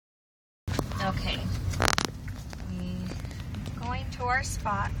Okay. Going to our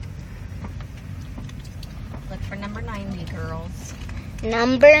spot. Look for number 90, girls.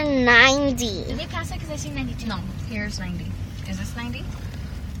 Number 90. Did we pass it? Because I see 92. No, here's 90. Is this 90?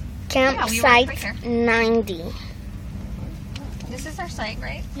 Campsite right here. 90. This is our site,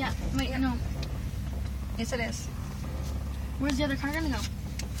 right? Yeah. Wait, no. Yes, it is. Where's the other car gonna go?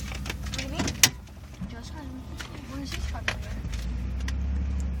 What do you mean? Josh's car. Where's his car gonna go?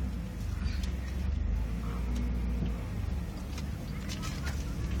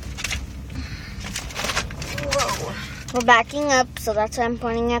 Whoa. We're backing up, so that's why I'm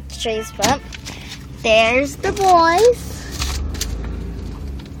pointing at the trees. But there's the boys.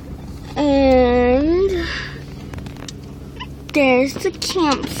 And there's the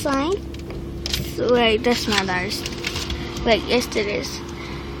campsite. Wait, that's not ours. Wait, yes it is.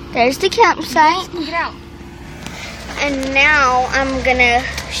 There's the campsite. Get out. And now I'm gonna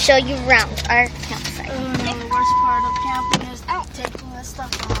show you around our campsite. Oh no, the worst part of camping is taking this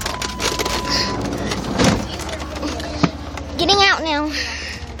stuff off. Getting out now.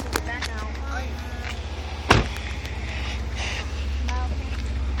 Back out.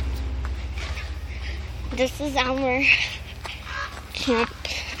 This is our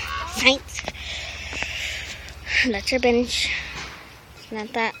campsite. That's our bench. It's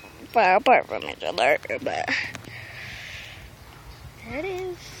not that far apart from each other, but there it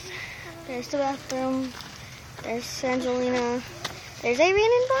is. There's the bathroom. There's Angelina. There's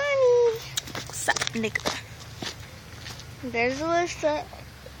Irene and Bonnie. Sup, nigga. There's Alyssa.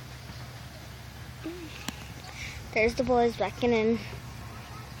 There's the boys backing in.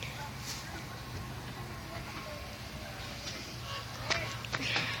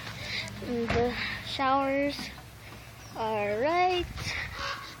 And the showers are right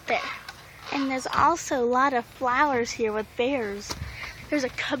there. And there's also a lot of flowers here with bears. There's a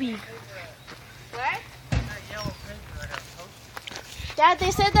cubby. What? Dad,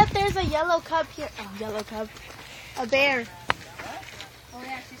 they said that there's a yellow cub here. Oh, yellow cub. A bear. Oh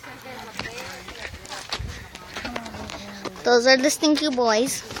yeah, she said there's a bear. Those are the stinky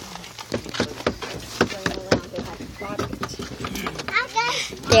boys.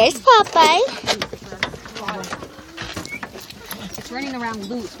 There's Popeye. It's running around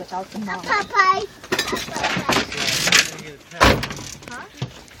loose without the mom. Popeye.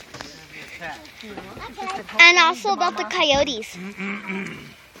 And also about the coyotes.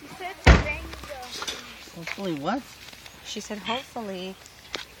 Hopefully what? She said hopefully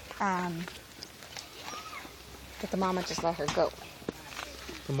that the mama just let her go.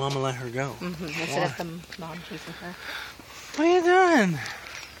 The mama let her go. Instead of the mom chasing her. What are you doing?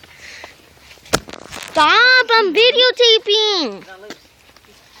 Stop! I'm videotaping.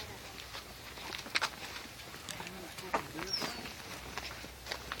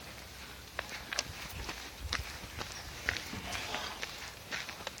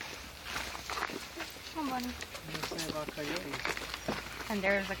 And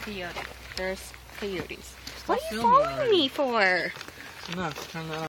there's a coyote. There's coyotes. What are you following me for? No, turn that on.